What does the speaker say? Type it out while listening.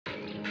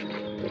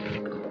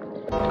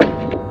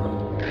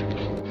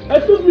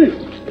Excuse me.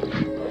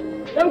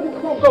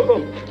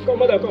 Come,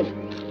 mother, come.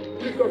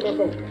 Please come.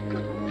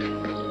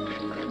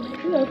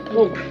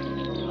 Come.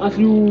 As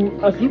you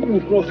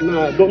will cross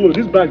now, I don't know.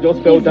 This bag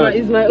just fell down.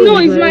 It's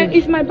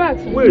my bag.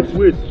 Sir.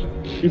 Wait.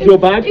 It's your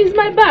bag? It's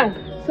my bag.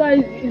 Sir,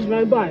 it's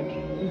my bag.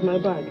 It's my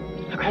bag.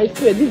 I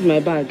swear, this is my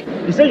bag.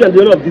 You said you're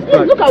the owner of this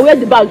bag. Look at where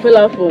the bag fell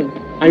out from.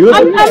 I'm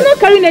not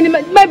carrying any.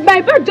 My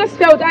bag just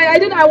fell.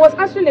 I was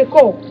answering a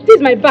call. This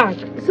is my bag.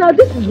 Sir,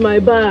 this is my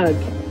bag.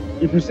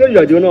 If you say you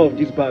are the owner of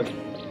this bag,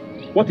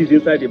 what is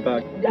inside the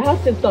bag? I have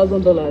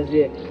 $6,000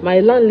 here. My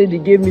landlady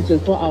gave me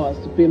 24 hours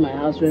to pay my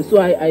house rent,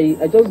 so I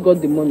just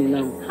got the money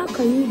now. How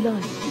can you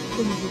lie?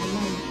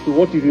 So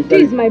what is inside?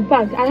 This is my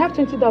bag. I have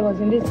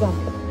 $20 in this bag.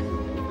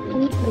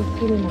 I'm not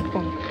stealing my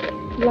bag.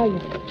 Liar.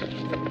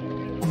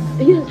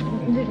 Yes,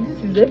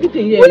 this is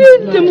everything here. Will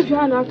you move your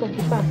hand out of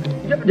the bag?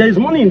 There is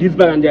money in this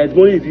bag and there is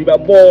money in this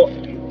bag, but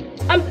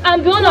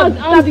I'm the owner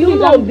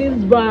of this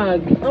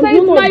bag. So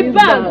it's my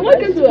bag. What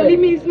can you tell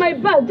me? It's my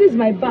bag. This is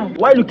my bag.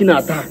 Why are you looking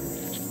at her?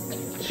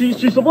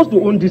 She's supposed to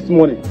own this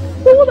money.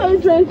 So what are you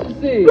trying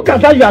to say? Look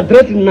at how you are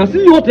dressing now.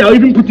 See what you are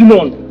even putting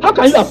on. How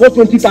can you afford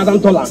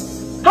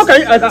 $20,000? How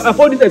can you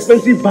afford this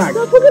expensive bag?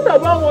 Now forget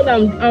about what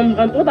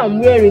I'm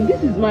wearing.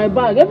 This is my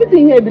bag.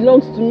 Everything here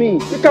belongs to me.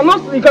 You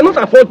cannot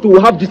afford to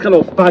have this kind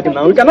of bag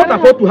now. You cannot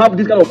afford to have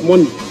this kind of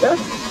money. Yeah?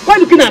 Why are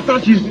you looking at her?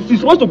 She's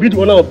supposed to be the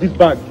owner of this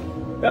bag.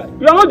 Yeah?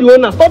 You are not the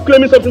owner. Stop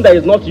claiming something that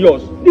is not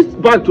yours. This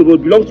bag will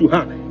belong to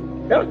her.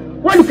 Yeah?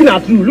 Why looking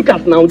at you? Look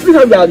at now. See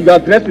how you are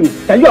dressing.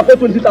 Can you afford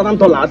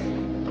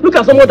 $20,000? Look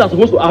at someone that's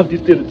supposed to have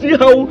this thing. See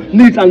how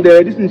neat and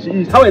this thing she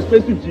is. How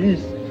expensive she is.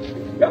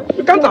 Yeah?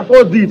 You can't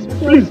afford this.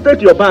 Please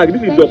take your bag.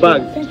 This is your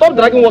bag. Stop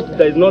dragging what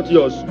that is not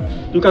yours.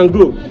 You can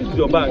go. This is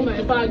your bag.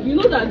 My bag. You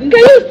know that this. Can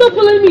you stop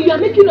following me? You are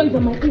making noise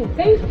on my face.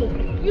 Can you stop?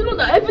 You know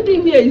that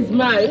everything here is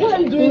mine. Why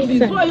are you doing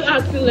this? Why are you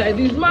acting like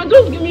this, man?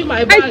 Just give me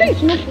my bag. I think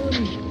it's not for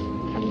me.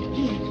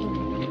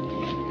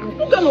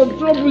 What kind of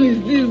trouble is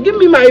this? Give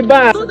me my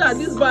bag. You know that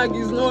this bag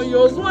is not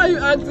yours. Why are you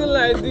acting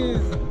like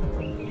this?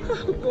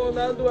 God,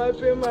 how do I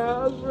pay my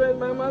house rent?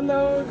 My man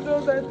now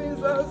does I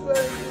things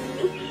outside.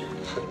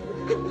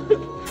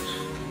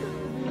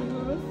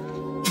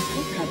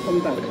 Come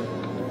back.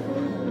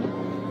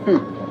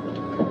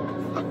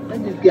 Let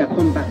this girl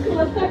come back.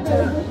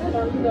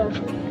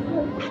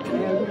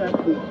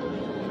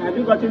 Have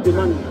you gotten the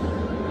money?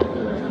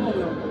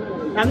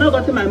 I have not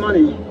gotten my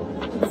money.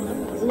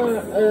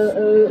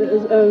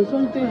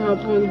 Something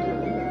happened.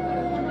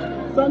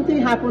 Something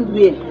happened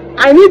where?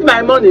 I need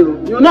my money.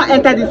 You will not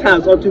enter this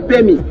house or to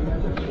pay me.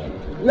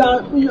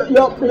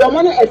 Your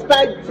money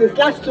expired since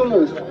last 2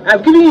 months.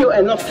 I've given you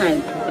enough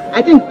time.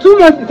 I think 2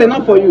 months is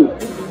enough for you.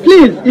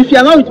 Please, if you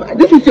are not,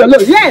 this is your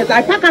load. Yes,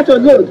 I pack out your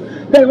load.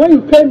 Then when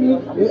you pay me,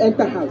 you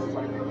enter house.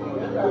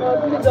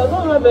 Please, I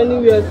don't have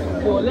anywhere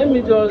to go. Let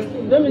me just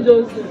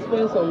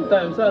spend some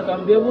time so I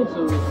can be able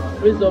to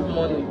raise up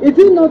money. Is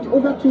it not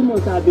over 2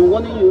 months I've been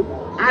warning you?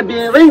 I've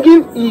been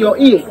ringing in your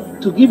ear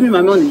to give me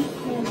my money.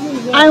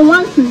 I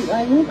want to.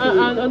 I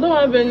don't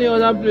have any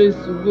other place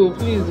to go,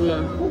 please,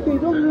 ma'am. Okay, you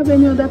don't have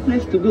any other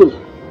place to go.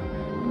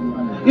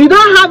 You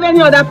don't have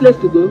any other place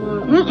to go?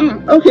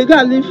 Okay, go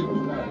and live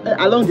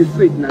along the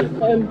street now.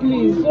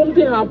 Please,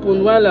 something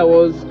happened while I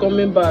was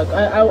coming back.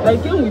 I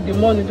came with the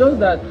money, just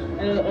that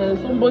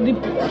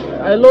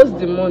I lost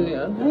the money.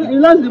 You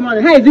lost the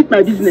money? How is it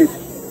my business?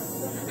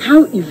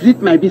 How is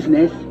it my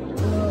business?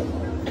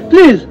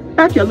 Please,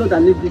 pack your load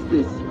and leave this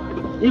place.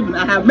 Even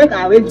I have made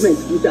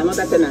arrangements with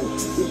another tenant,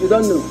 if you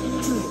don't know.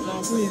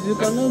 Please, you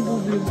cannot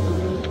do this to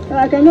me.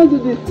 I cannot do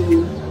this to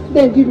you.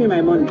 Then give me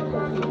my money.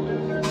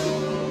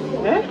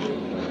 Eh?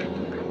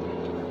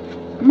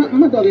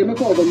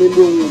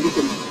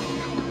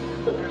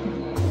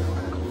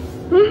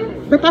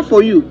 Better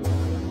for you.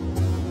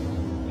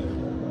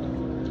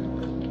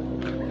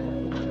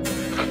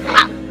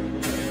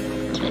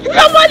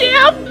 Somebody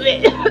help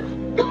me!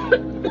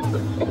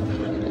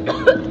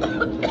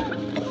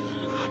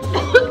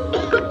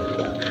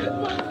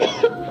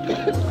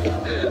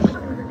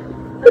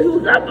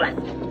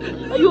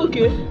 Are you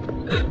okay?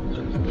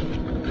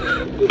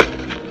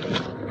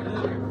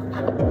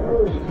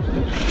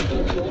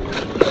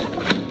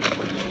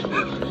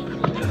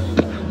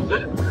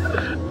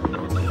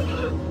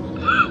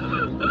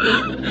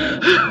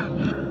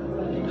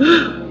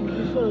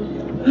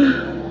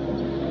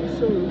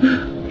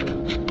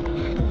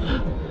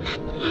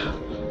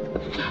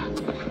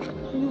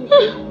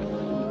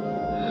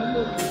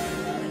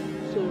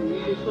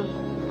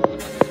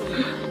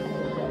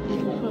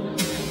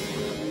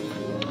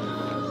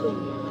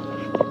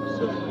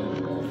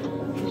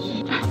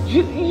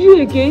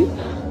 You again?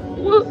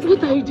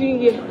 What are you doing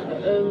here?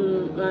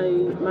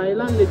 My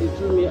landlady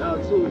threw me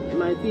out, so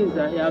my things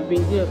are here. I've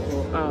been here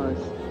for hours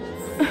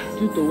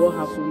due to what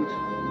happened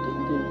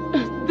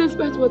today.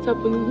 Despite what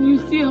happened, you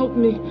still helped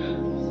me.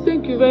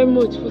 Thank you very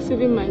much for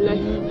saving my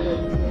life.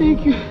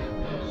 Thank you.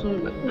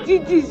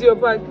 This is your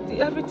bag.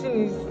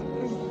 Everything is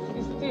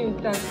still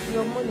intact.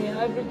 Your money,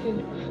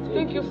 everything.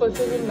 Thank you for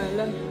saving my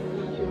life.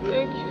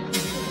 Thank you.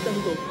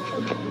 Stand up.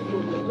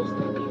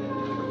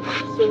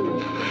 Sorry.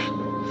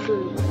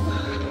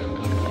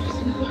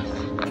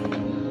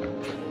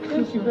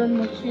 Thank you very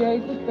much. You are a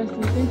good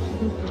person. Thank you.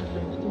 No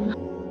problem.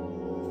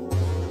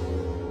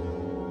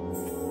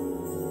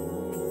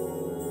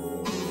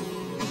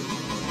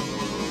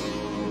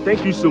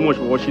 Thank you so much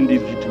for watching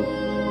this video.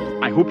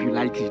 I hope you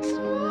like it.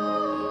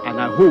 And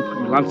I hope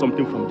you learned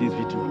something from this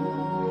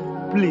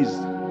video. Please,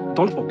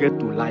 don't forget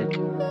to like,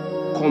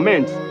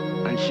 comment,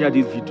 and share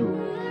this video.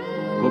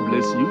 God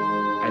bless you.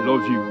 I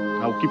love you.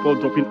 I will keep on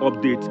dropping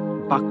updates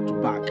back to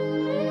back.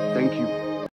 Thank you.